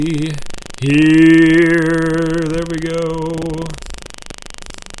Here. There we go.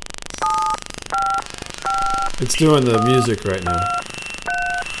 It's doing the music right now.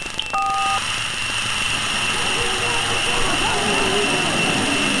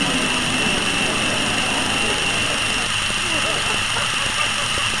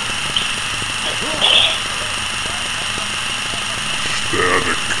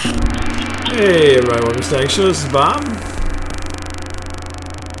 Hey everybody, welcome to Static Show. This is Bob.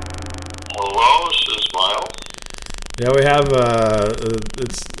 Hello, this is Miles. Yeah, we have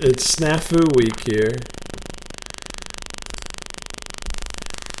it's Snafu week here.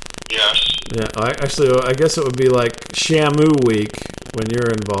 Yes. Yeah, I guess it would be like Shamu week when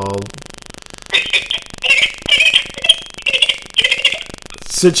you're involved.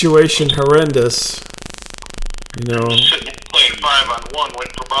 Situation horrendous. You know. Sitting playing 5-on-1,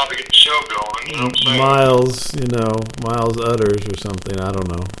 waiting for Bob to get the show going. You know what I'm saying? Miles utters or something. I don't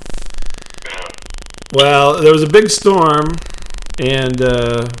know. Yeah. Well, there was a big storm, and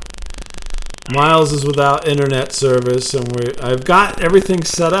Miles is without internet service, and I've got everything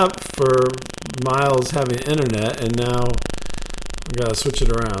set up for Miles having internet, and now we gotta switch it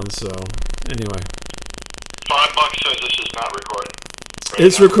around. So anyway, $5 says this is not recording.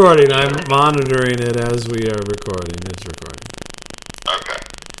 it's recording. I'm monitoring it as we are recording. It's recording. Okay.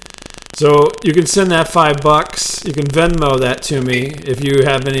 So you can send that $5. You can Venmo that to me if you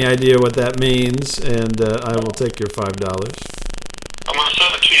have any idea what that means, and I will take your $5. I'm going to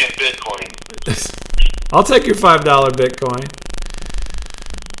send it to you in Bitcoin. I'll take your $5 Bitcoin.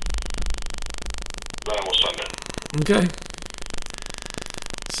 Then we'll send it. Okay.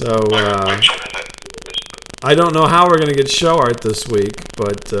 So I don't know how we're gonna get show art this week,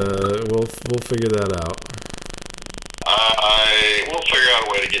 but we'll figure that out. We'll figure out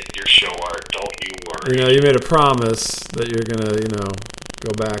a way to get your show art. Don't you worry. You know, you made a promise that you're gonna,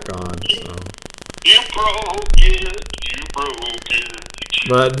 go back on. So. You broke it. You broke it.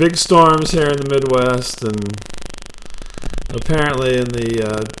 But big storms here in the Midwest, and apparently in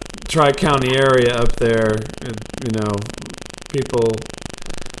the Tri-County area up there, people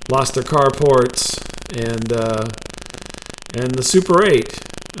lost their carports, and the Super 8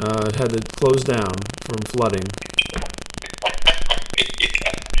 had to close down from flooding.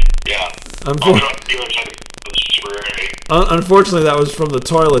 Yeah. Unfortunately, that was from the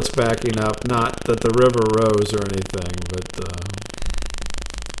toilets backing up, not that the river rose or anything. But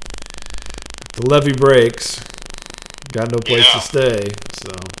the levee breaks, got no place to stay.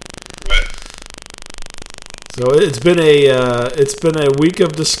 So it's been a week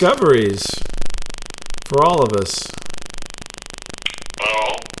of discoveries for all of us.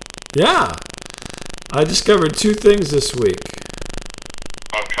 Oh. Yeah, I discovered 2 things this week.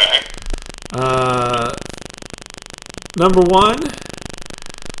 Okay. Number 1,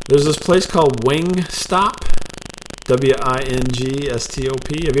 there's this place called Wingstop, WINGSTOP.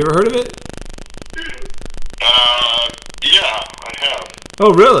 Have you ever heard of it? Yeah, I have.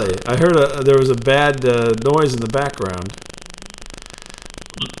 Oh, really? I heard there was a bad noise in the background.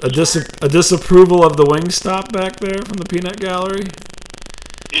 A disapproval of the Wingstop back there from the Peanut Gallery?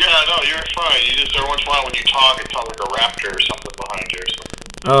 Yeah, no, you're fine. You just, every once in a while when you talk, it sounds like a raptor or something behind you or something.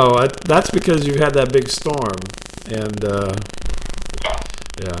 Oh, that's because you've had that big storm. And,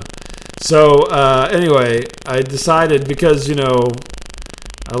 yeah. So, anyway, I decided because, I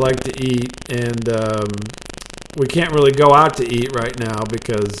like to eat, and we can't really go out to eat right now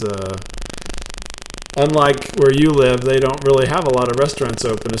because, unlike where you live, they don't really have a lot of restaurants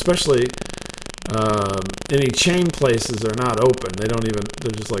open, especially any chain places are not open.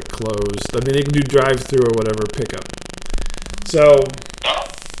 They're just like closed. I mean, they can do drive-through or whatever pickup. So,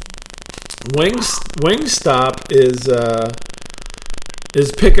 Wingstop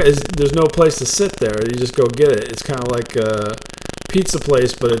there's no place to sit there. You just go get it. It's kind of like a pizza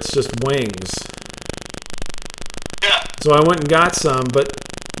place, but it's just wings. Yeah. So I went and got some, but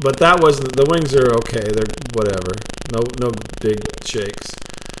that wasn't. The wings are okay. They're whatever. No big shakes.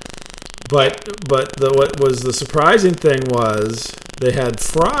 But what was the surprising thing was they had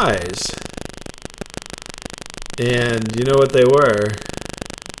fries, and you know what they were?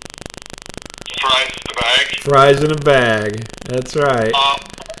 Fries in the bag? Fries in a bag. That's right.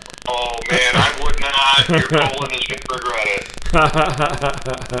 Oh man, I would not. Your colon is going to regret it.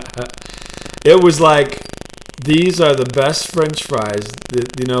 It was like, these are the best French fries. They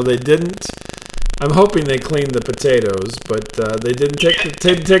didn't. I'm hoping they cleaned the potatoes, but they didn't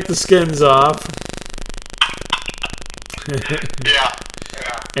take the skins off. Yeah.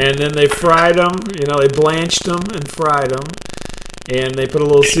 And then they fried them. They blanched them and fried them. And they put a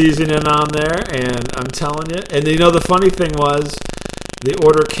little seasoning on there, and I'm telling you. And the funny thing was, the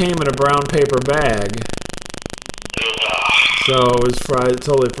order came in a brown paper bag. So it was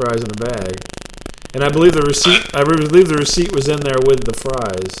totally fries in a bag. And I believe the receipt was in there with the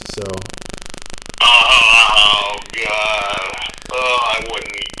fries. So. Oh God! Oh, I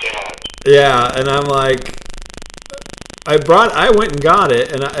wouldn't eat that. Yeah, and I'm like, I went and got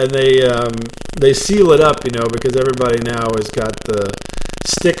it, and they seal it up, because everybody now has got the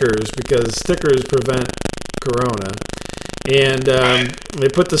stickers, because stickers prevent corona, and they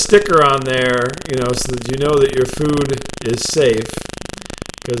put the sticker on there, so that you know that your food is safe,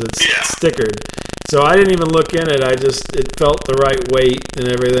 because it's stickered. So I didn't even look in it. It felt the right weight and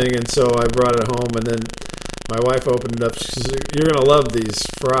everything, and so I brought it home, and then my wife opened it up. She says, "You're gonna love these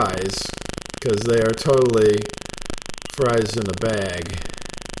fries, because they are totally fries in a bag."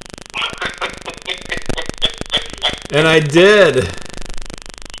 And I did.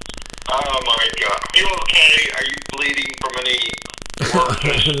 Oh my God! Are you okay? Are you bleeding from any?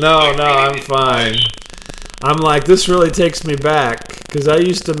 No, I'm fine. I'm like, this really takes me back, because I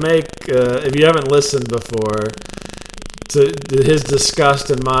used to make, if you haven't listened before, to his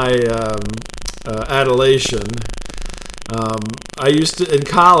disgust and my adulation. I used to, in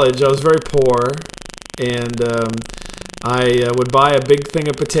college, I was very poor, and I would buy a big thing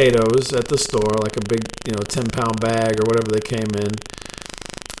of potatoes at the store, like a big, 10-pound bag or whatever they came in,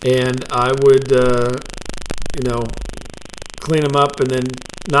 and I would, clean them up and then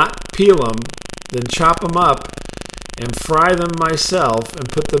not peel them, then chop them up and fry them myself and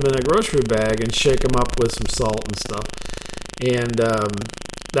put them in a grocery bag and shake them up with some salt and stuff. And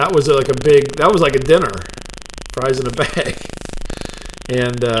that was like a dinner, fries in a bag.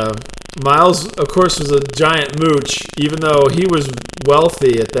 And Miles, of course, was a giant mooch, even though he was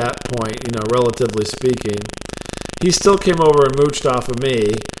wealthy at that point, relatively speaking. He still came over and mooched off of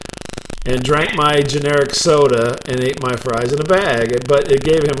me and drank my generic soda and ate my fries in a bag, but it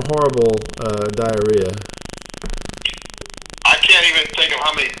gave him horrible diarrhea. I can't even think of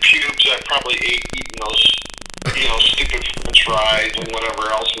how many pubes I probably ate eating those, stupid French fries and whatever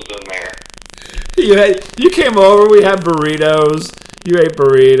else was in there. You came over, we had burritos, you ate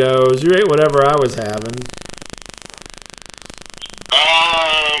burritos, you ate whatever I was having.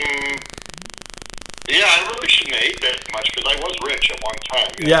 Yeah, I really shouldn't have ate that much, because I was rich at one time.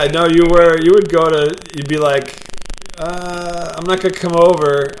 Yeah, no, you would you'd be like, I'm not going to come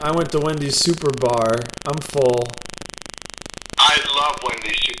over. I went to Wendy's Super Bar. I'm full. I love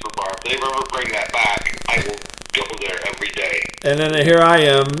Wendy's Super Bar. If they ever bring that back, I will go there every day. And then here I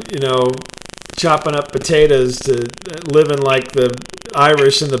am, chopping up potatoes, to living like the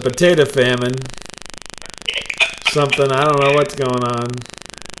Irish in the potato famine. Something, I don't know what's going on.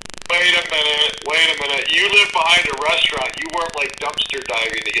 Wait a minute. You live behind a restaurant. You weren't like dumpster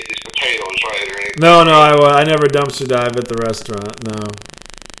diving to get these potatoes, right? Or anything? No, I never dumpster dive at the restaurant, no.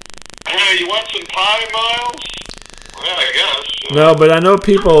 Hey, you want some pie, Miles? Yeah, I guess. No, but I know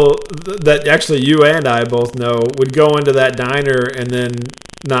people that actually you and I both know would go into that diner and then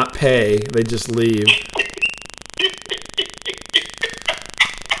not pay. They just leave.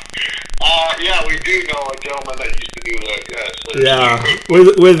 Yeah, we do know a gentleman that used to do that, yes. Yeah,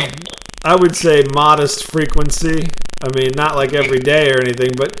 with I would say modest frequency. I mean, not like every day or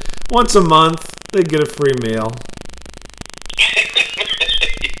anything, but once a month, they'd get a free meal.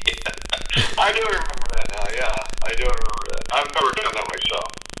 I do remember that now, yeah. I do remember that. I've never done that myself.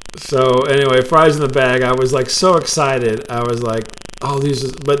 So anyway, fries in the bag. I was like so excited. I was like, oh,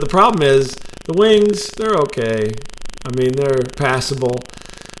 but the problem is the wings, they're okay. I mean, they're passable,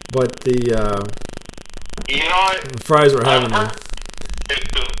 but the fries were heavenly.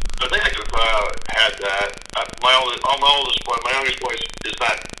 I think I just had that. My youngest boy is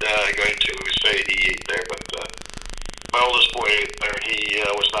not going to say he ate there, but my oldest boy ate there, and he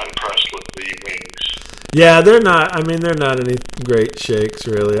was not impressed with the wings. Yeah, they're not. I mean, they're not any great shakes,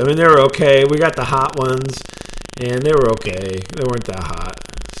 really. I mean, they were okay. We got the hot ones, and they were okay. They weren't that hot,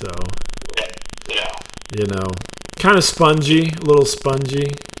 so. Yeah. Kind of spongy, a little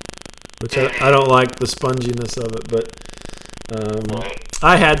spongy, which I don't like the sponginess of it, but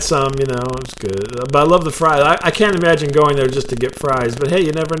I had some, it was good. But I love the fries. I can't imagine going there just to get fries, but hey,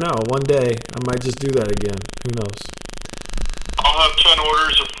 you never know. One day, I might just do that again. Who knows? I'll have 10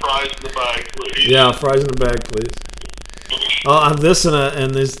 orders of fries in the bag, please. Yeah, fries in the bag, please. I'll have this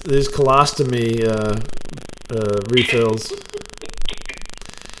and these colostomy refills.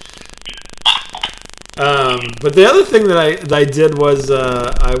 But the other thing that I did was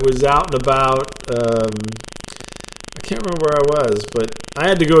I was out and about. I can't remember where I was, but I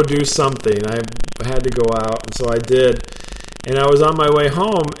had to go do something. I had to go out, and so I did. And I was on my way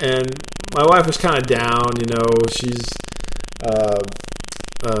home, and my wife was kind of down. She's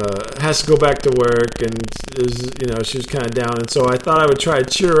has to go back to work, and it was, she was kind of down. And so I thought I would try to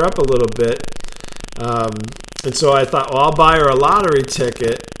cheer her up a little bit. And so I thought, well, I'll buy her a lottery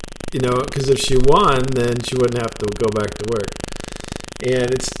ticket, because if she won, then she wouldn't have to go back to work.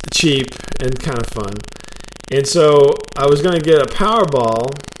 And it's cheap and kind of fun. And so I was going to get a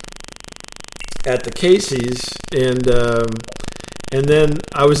Powerball at the Casey's, and then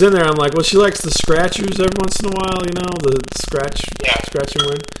I was in there. I'm like, well, she likes the scratchers every once in a while, the scratching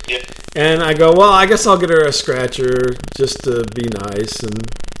one. Yeah. And I go, well, I guess I'll get her a scratcher just to be nice, and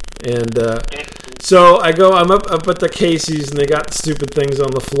so I'm up at the Casey's, and they got stupid things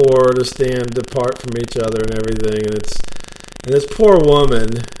on the floor to stand apart from each other and everything, and this poor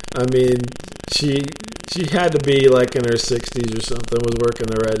woman, I mean, she had to be like in her 60s or something, was working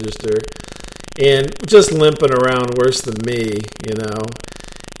the register, and just limping around worse than me, and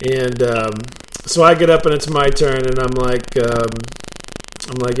so I get up and it's my turn, and I'm like,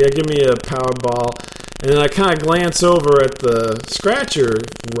 yeah, give me a Powerball. And then I kind of glance over at the scratcher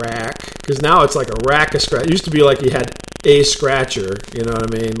rack, because now it's like a rack of scratch. It used to be like you had a scratcher, you know what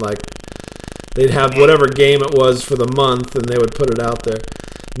I mean? Like they'd have whatever game it was for the month, and they would put it out there.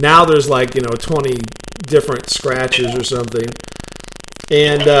 Now there's like 20 different scratchers or something.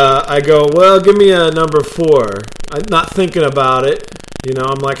 And I go, well, give me a number 4. I'm not thinking about it.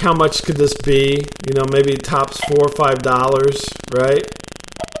 I'm like, how much could this be? Maybe tops $4 or $5, right?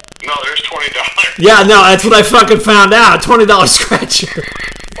 No, there's $20. Yeah, no, that's what I fucking found out. $20 scratcher.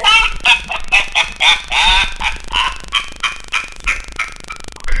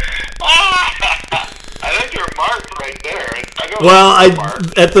 I think they're marked right there.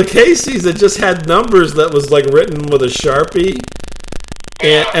 At the Casey's, it just had numbers that was like written with a Sharpie.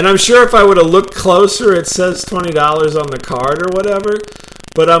 And I'm sure if I would have looked closer, it says $20 on the card or whatever.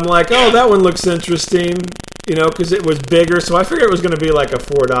 But I'm like, oh, that one looks interesting, because it was bigger. So I figured it was going to be like a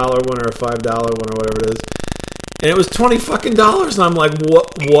 $4 one or a $5 one or whatever it is. And it was $20 fucking dollars. And I'm like,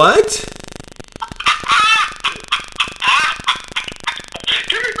 what?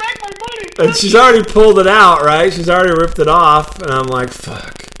 Give me back my money. And she's already pulled it out, right? She's already ripped it off. And I'm like,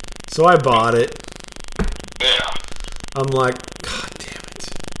 fuck. So I bought it. Yeah. I'm like, God damn it.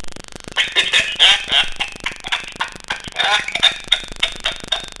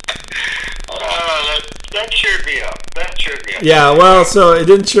 That cheered me up. Yeah, well, so it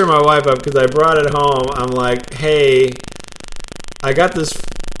didn't cheer my wife up because I brought it home. I'm like, hey, I got this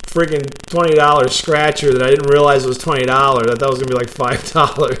freaking $20 scratcher that I didn't realize was $20. I thought it was going to be like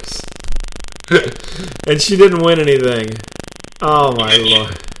 $5. And she didn't win anything. Oh, my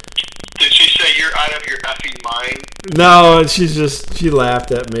Lord. Did she say you're out of your effing mind? No, she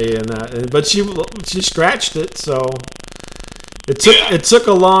laughed at me, but she scratched it, so it took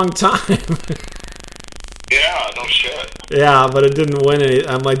a long time. Yeah, no shit. Yeah, but it didn't win any.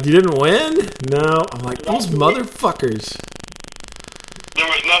 I'm like, you didn't win? No. I'm like, those motherfuckers. There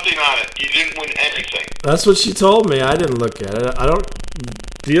was nothing on it. You didn't win anything. That's what she told me. I didn't look at it. I don't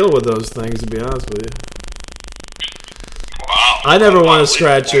deal with those things, to be honest with you. Wow. I never won a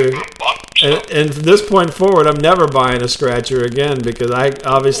scratcher. And from this point forward, I'm never buying a scratcher again because I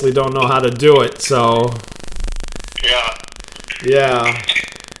obviously don't know how to do it, so... Yeah.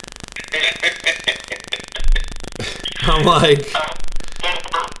 I'm like,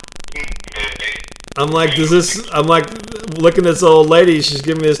 looking at this old lady, she's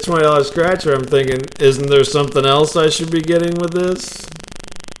giving me this $20 scratcher. I'm thinking, isn't there something else I should be getting with this?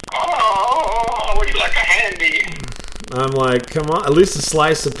 Oh, would you like a handy? I'm like, come on, at least a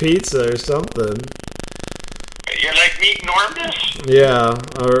slice of pizza or something. You like meat enormous? Yeah,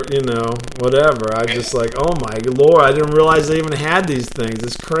 or, whatever. I just like, oh my Lord, I didn't realize they even had these things.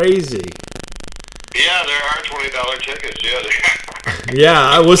 It's crazy. Yeah, there are $20 tickets. Yeah,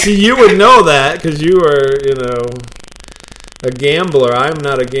 yeah, well, see, you would know that because you are, a gambler. I'm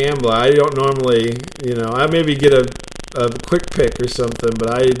not a gambler. I don't normally, I maybe get a quick pick or something, but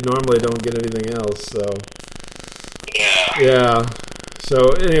I normally don't get anything else, so. Yeah.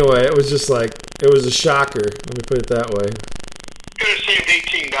 So, anyway, it was just like, it was a shocker. Let me put it that way. Could have saved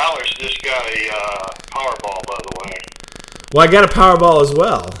 $18. Just got a Powerball, by the way. Well, I got a Powerball as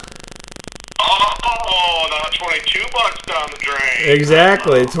well. Oh, now $22 down the drain.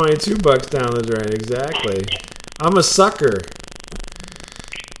 Exactly, $22 down the drain. Exactly. I'm a sucker.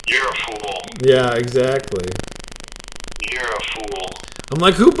 You're a fool. Yeah, exactly. You're a fool. I'm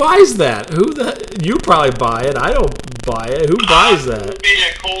like, who buys that? You probably buy it. I don't buy it. Who buys that? It would be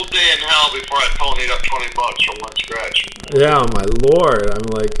a cold day in hell before I ponied up $20 for one scratch. Yeah, my Lord. I'm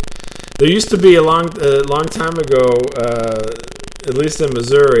like, there used to be a long time ago. At least in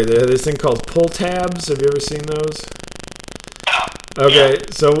Missouri, they had this thing called pull tabs. Have you ever seen those? Yeah. Okay,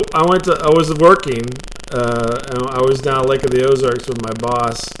 so I was working. I was down at Lake of the Ozarks with my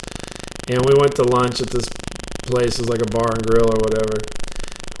boss, and we went to lunch at this place. It was like a bar and grill or whatever.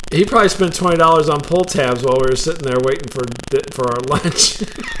 He probably spent $20 on pull tabs while we were sitting there waiting for our lunch.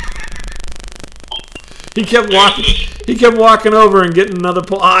 He kept walking over and getting another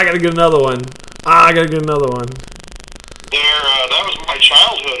pull. I gotta get another one. I gotta get another one. That was my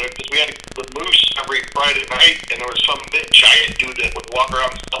childhood because we had the Moose every Friday night, and there was some big giant dude that would walk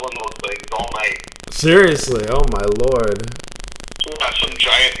around selling those things all night. Seriously, oh my lord. Yeah, some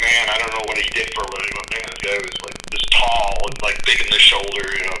giant man. I don't know what he did for a living, but man, this guy was like this tall and like big in the shoulder,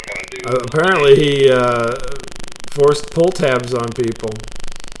 kind of dude. Apparently, he forced pull tabs on people.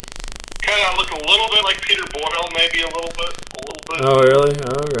 Kind of look a little bit like Peter Boyle, maybe a little bit. Oh, really?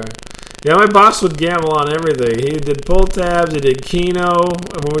 Okay. Yeah, my boss would gamble on everything. He did pull tabs. He did Keno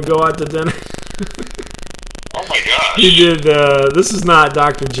when we go out to dinner. Oh my gosh. He did. This is not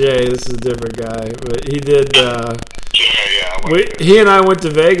Dr. J. This is a different guy, but he did. He and I went to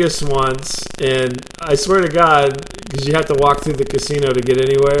Vegas once, and I swear to God, because you have to walk through the casino to get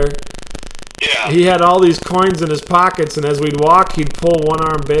anywhere. Yeah. He had all these coins in his pockets, and as we'd walk, he'd pull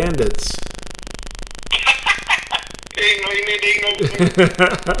one-armed bandits.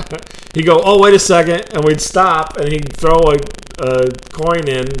 He'd go, oh, wait a second, and we'd stop, and he'd throw a coin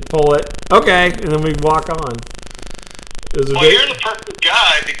in, pull it, okay, and then we'd walk on. You're the perfect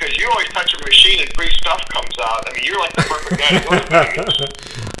guy because you always touch a machine and free stuff comes out. I mean, you're like the perfect guy to go to Vegas.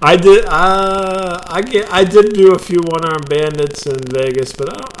 I did do a few one-armed bandits in Vegas,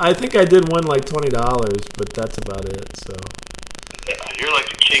 but I think I did win like $20, but that's about it. So yeah, you're like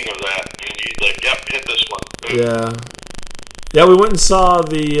the king of that, and you'd like, yep, hit this one. Yeah. We went and saw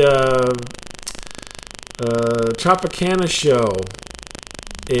the Tropicana show,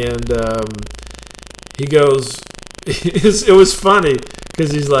 and he goes. It was funny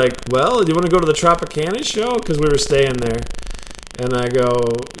because he's like, well, do you want to go to the Tropicana show? Because we were staying there. And I go,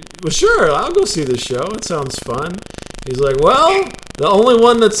 well, sure, I'll go see the show. It sounds fun. He's like, well, the only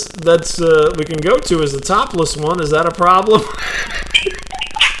one that's we can go to is the topless one. Is that a problem?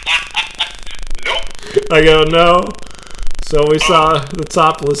 Nope. I go, no. So we saw the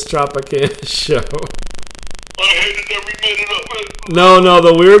topless Tropicana show. I hated every minute of it. No,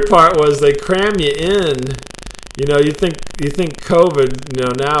 the weird part was they cram you in. You think COVID,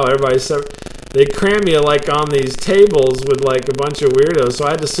 now everybody's they cram you like on these tables with like a bunch of weirdos. So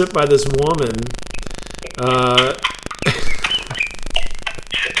I had to sit by this woman.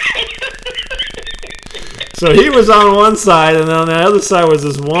 So he was on one side, and on the other side was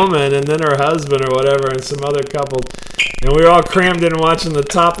this woman, and then her husband or whatever, and some other couple. And we were all crammed in watching the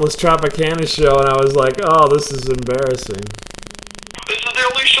topless Tropicana show, and I was like, oh, this is embarrassing. This is the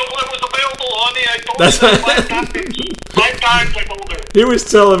only show that was available, honey. I told you 5 times I told her. He was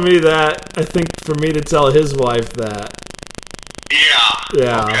telling me that, I think, for me to tell his wife that.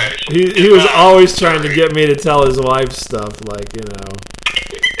 Yeah. Okay. So he was always trying to get me to tell his wife stuff, like,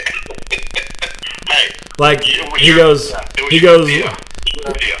 Hey. Like, he goes,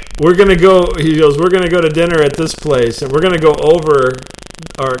 we're going to go to dinner at this place, and we're going to go over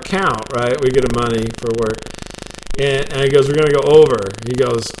our account, right? We get money for work. And he goes, we're going to go over. He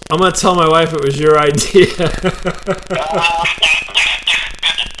goes, I'm going to tell my wife it was your idea.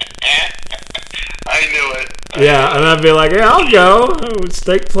 I knew it. Yeah, and I'd be like, yeah, I'll go.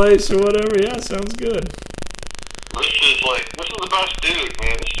 Steak place or whatever. Yeah, sounds good. This is the best dude,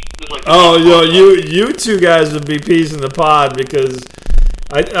 man. This is like you two guys would be peas in the pod because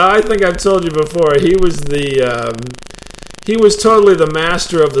I think I've told you before, he was totally the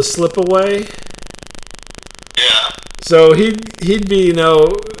master of the slip away. Yeah. So he'd be, he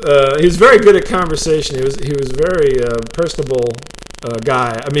was very good at conversation. He was very personable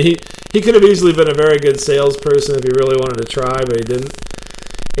guy. I mean, he could have easily been a very good salesperson if he really wanted to try, but he didn't.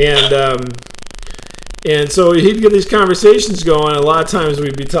 And so he'd get these conversations going. A lot of times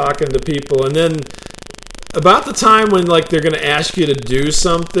we'd be talking to people, and then about the time when like they're going to ask you to do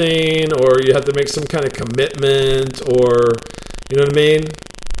something, or you have to make some kind of commitment, or you know what I mean?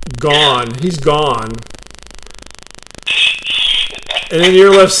 Gone. He's gone. And then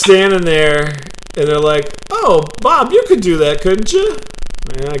you're left standing there, and they're like, "Oh, Bob, you could do that, couldn't you?"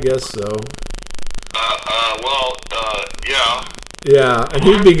 Yeah, I guess so. Yeah. Yeah, and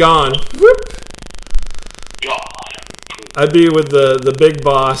he'd be gone. Whoop. I'd be with the big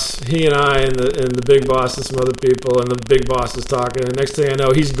boss, he and I, and the big boss and some other people, and the big boss is talking, and next thing I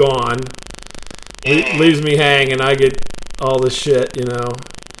know, he's gone. Leaves me hanging, I get all the shit,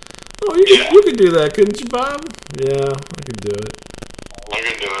 Oh, you could do that, couldn't you, Bob? Yeah, I could do it. I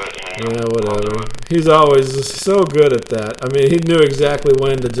can do it. Yeah, whatever. He's always so good at that. I mean, he knew exactly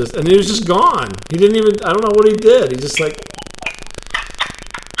when to just, and he was just gone. He didn't even, I don't know what he did. He just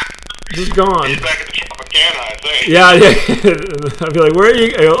gone. He's back at the Tropicana, I think. Yeah. I'd be like, where are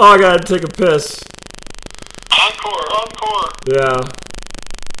you? I go, oh, I gotta take a piss. Encore. Yeah.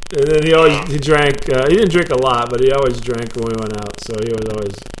 And then he drank. He didn't drink a lot, but he always drank when we went out. So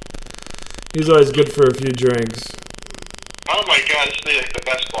he's always good for a few drinks. Oh my God, this is like the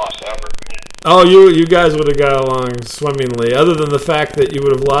best boss ever. Oh, you guys would have got along swimmingly, other than the fact that you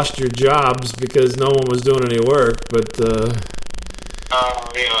would have lost your jobs because no one was doing any work. But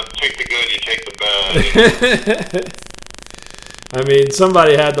take the good, you take the bad. I mean,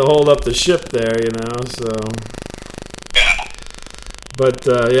 somebody had to hold up the ship there, so. Yeah. But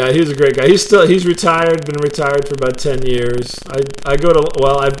yeah, he was a great guy. He's retired. Been retired for about 10 years.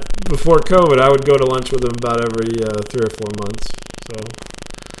 Before COVID, I would go to lunch with him about every 3 or 4 months. So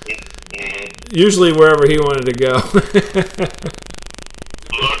usually wherever he wanted to go.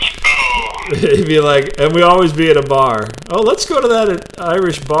 Let's go. He'd be like, and we always be at a bar. Oh, let's go to that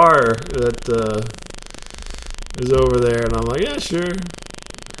Irish bar that is over there. And I'm like, yeah, sure.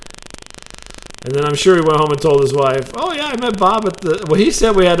 And then I'm sure he went home and told his wife, oh, yeah, I met Bob at the... Well, he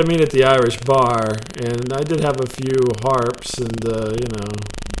said we had to meet at the Irish bar, and I did have a few harps, and, Did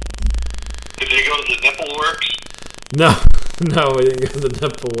you go to the Nipple Works? No, we didn't go to the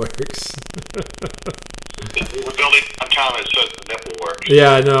Nipple Works. There's a building downtown that says the Nipple Works.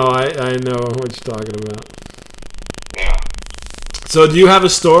 Yeah, I know. I know what you're talking about. Yeah. So do you have a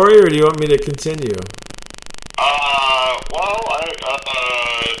story, or do you want me to continue? I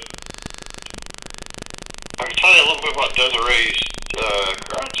can tell you a little bit about Desiree's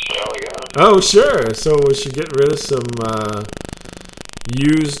garage sale, I guess. Oh, sure. So was she getting rid of some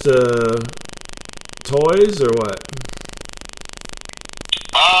used toys, or what?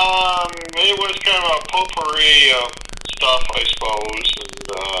 It was kind of a potpourri of stuff, I suppose. And,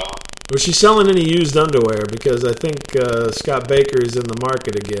 was she selling any used underwear? Because I think Scott Baker's in the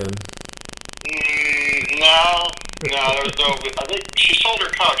market again. No, there's no. I think she sold her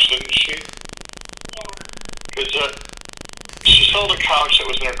couch, didn't she? Because she sold a couch that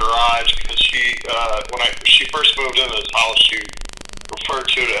was in her garage because when she first moved into this house, she referred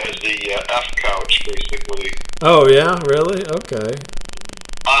to it as the F couch, basically. Oh yeah, really? Okay.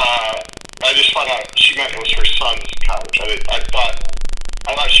 I just found out she meant it was her son's couch. I thought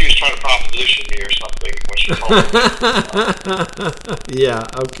she was trying to proposition me or something when she told me. Yeah.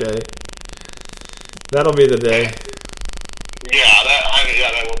 Okay. That'll be the day. Yeah,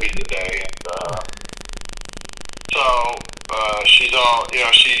 that will be the day. And so she's all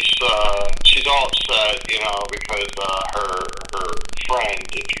upset, because her friend,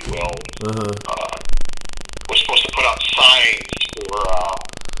 if you will, was supposed to put up signs for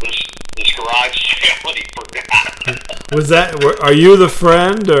this garage sale, and he forgot. Was that? Are you the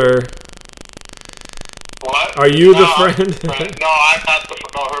friend, or? What? Are you the friend? No, I'm not the.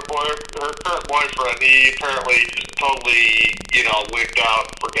 No, her current boyfriend. He apparently just totally, wigged out,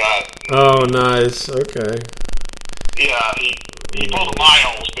 and forgot. Oh, nice. Okay. Yeah, he pulled a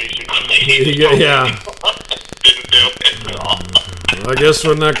Miles, basically. Yeah. Didn't do it at all. I guess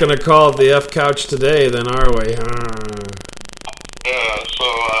we're not going to call it the F couch today, then, are we? Yeah. So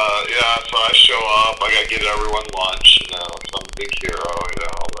I show up. I gotta get everyone lunch. Some big hero.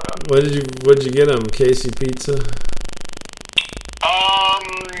 All that. What'd you get him? Casey Pizza?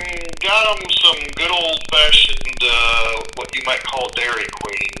 Got him some good old fashioned, what you might call Dairy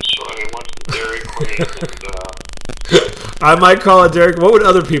Queen. So I went to Dairy Queen. And, I might call it Dairy. What would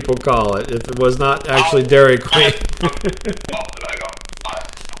other people call it if it was not actually Dairy Queen?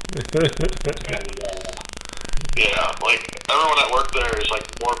 Yeah, like everyone that worked there is like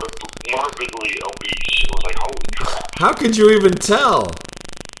morbidly obese. It was like, holy crap. How could you even tell?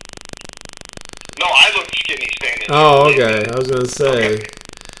 No, I looked skinny standing there. Oh, okay. I was going to say, okay.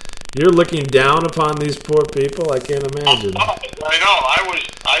 You're looking down upon these poor people? I can't imagine. I know.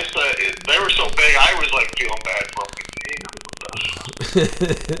 I said, they were so big, I was like feeling bad for them.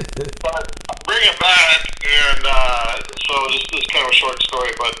 But bring it back, and so this is kind of a short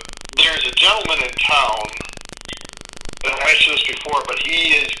story, but there's a gentleman in town, and I mentioned this before, but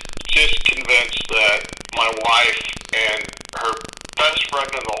he is just convinced that my wife and her best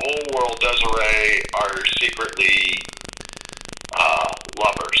friend in the whole world, Desiree, are secretly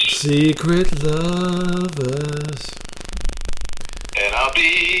lovers. Secret lovers. And I'll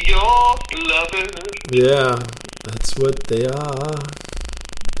be your lover. Yeah, that's what they are.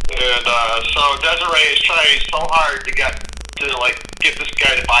 And so Desiree is trying so hard to get this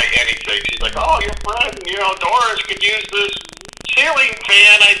guy to buy anything. She's like, oh, your friend, Doris could use this ceiling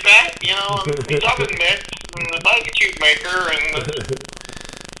fan, I bet. You know, he's oven mitts and the ice cube maker and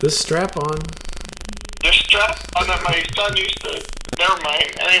The strap-on. the strap on that my son used to. Never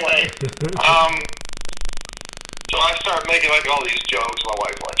mind. Anyway, so I started making like all these jokes. My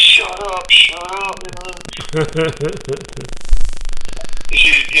wife like, shut up.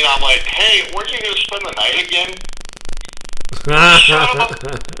 You know, I'm like, hey, where are you going to spend the night again? Shut up.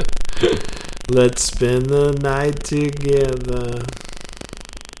 Let's spend the night together.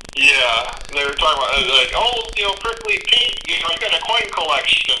 Yeah, they were talking about, like, oh, you know, Prickly Pete, you know, you got a coin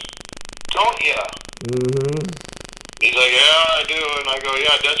collection, don't you? Mm-hmm. He's like, yeah, I do. And I go,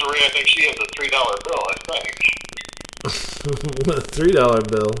 yeah, Desiree, I think she has a $3 bill, I think. $3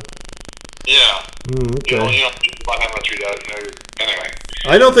 bill. Yeah. Okay. You know, about having a $3, you know, anyway.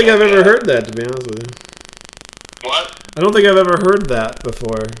 I don't think I've ever heard that, to be honest with you. What? I don't think I've ever heard that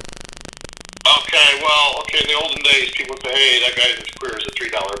before. Okay, well, in the olden days, people would say, hey, that guy in square is a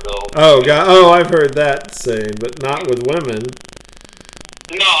 $3 bill. Oh, God. Oh, I've heard that saying, but not with women.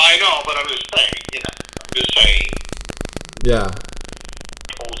 No, I know, but I'm just saying, you know, Yeah.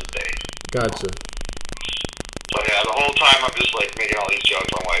 olden days. Gotcha. But yeah, the whole time I'm just like making all these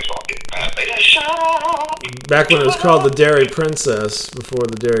jokes. My wife's all getting mad. They just shut up. Back when it was called the Dairy Princess, before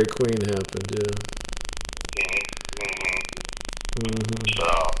the Dairy Queen happened, yeah. So,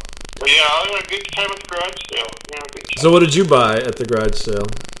 but yeah, I had a good time at the garage sale. Yeah, good time. So what did you buy at the garage sale?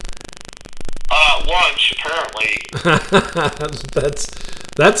 Lunch, apparently.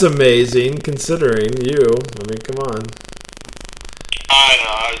 That's amazing, considering you. I mean, come on. I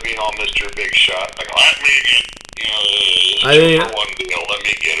know, I was being all Mr. Big Shot. Like, let me get, you know, this I mean, for one deal. Let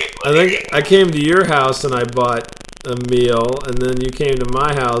me get it. I think I came to your house and I bought a meal, and then you came to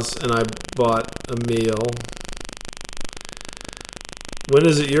my house and I bought a meal. When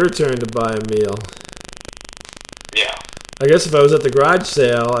is it your turn to buy a meal? Yeah. I guess if I was at the garage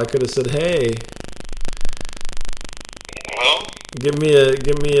sale, I could have said, "Hey, Well, give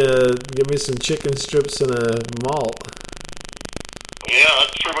me some chicken strips and a malt." yeah,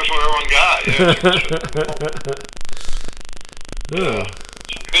 that's pretty much what everyone got. Yeah. Oh.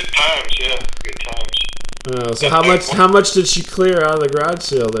 Good times, yeah. Good times. Oh, so how much did she clear out of the garage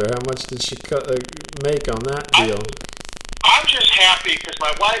sale there? How much did she make on that deal? I'm just happy because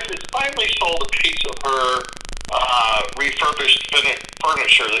my wife has finally sold a piece of her refurbished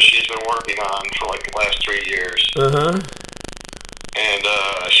furniture that she's been working on for like the last 3 years. Uh-huh. And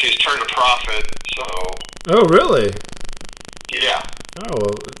she's turned a profit, so... Oh, really? Yeah. Oh,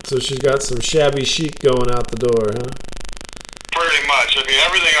 well, so she's got some shabby chic going out the door, huh? Pretty much. I mean,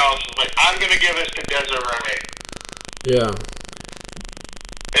 everything else is like, I'm going to give this to Desiree. Yeah.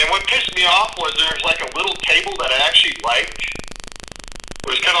 And what pissed me off was there's like a little table that I actually liked. It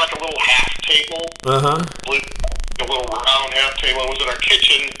was kind of like a little half table. Uh-huh. A little round half table. It was in our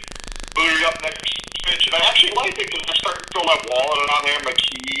kitchen, booted up next to the fridge. And I actually liked it because I started to throw my wallet on there, my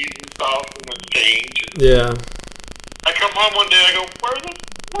keys and stuff, and the change. Yeah. I come home one day, I go, where the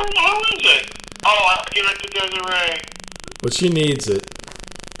hell is it? Oh, I give it to Desiree. Well, she needs it.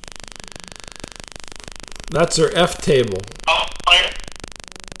 That's her F table. Oh, oh.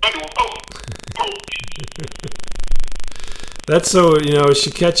 That's so,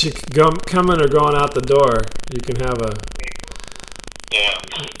 she catch you coming or going out the door, you can have a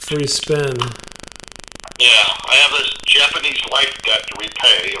free spin. Yeah, I have this Japanese life debt to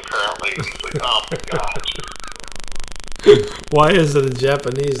repay, apparently. It's like, oh my God. Why is it a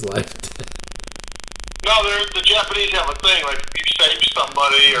Japanese life? No, the Japanese have a thing, like if you save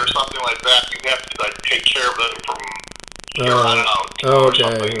somebody or something like that, you have to like take care of them from here on out. Okay,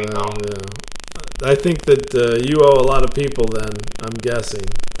 well, yeah. I think that you owe a lot of people then, I'm guessing.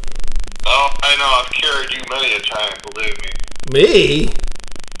 Oh, I know, I've carried you many a time, believe me. Me?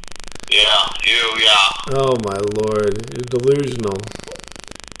 Yeah, you, yeah. Oh my Lord, you're delusional.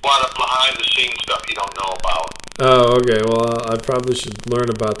 A lot of behind-the-scenes stuff you don't know about. Oh, okay, well, I probably should learn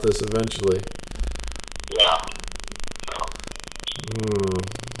about this eventually. Yeah.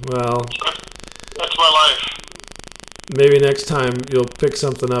 Well, that's my life. Maybe next time you'll pick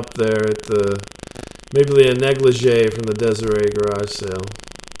something up there at maybe a negligee from the Desiree garage sale.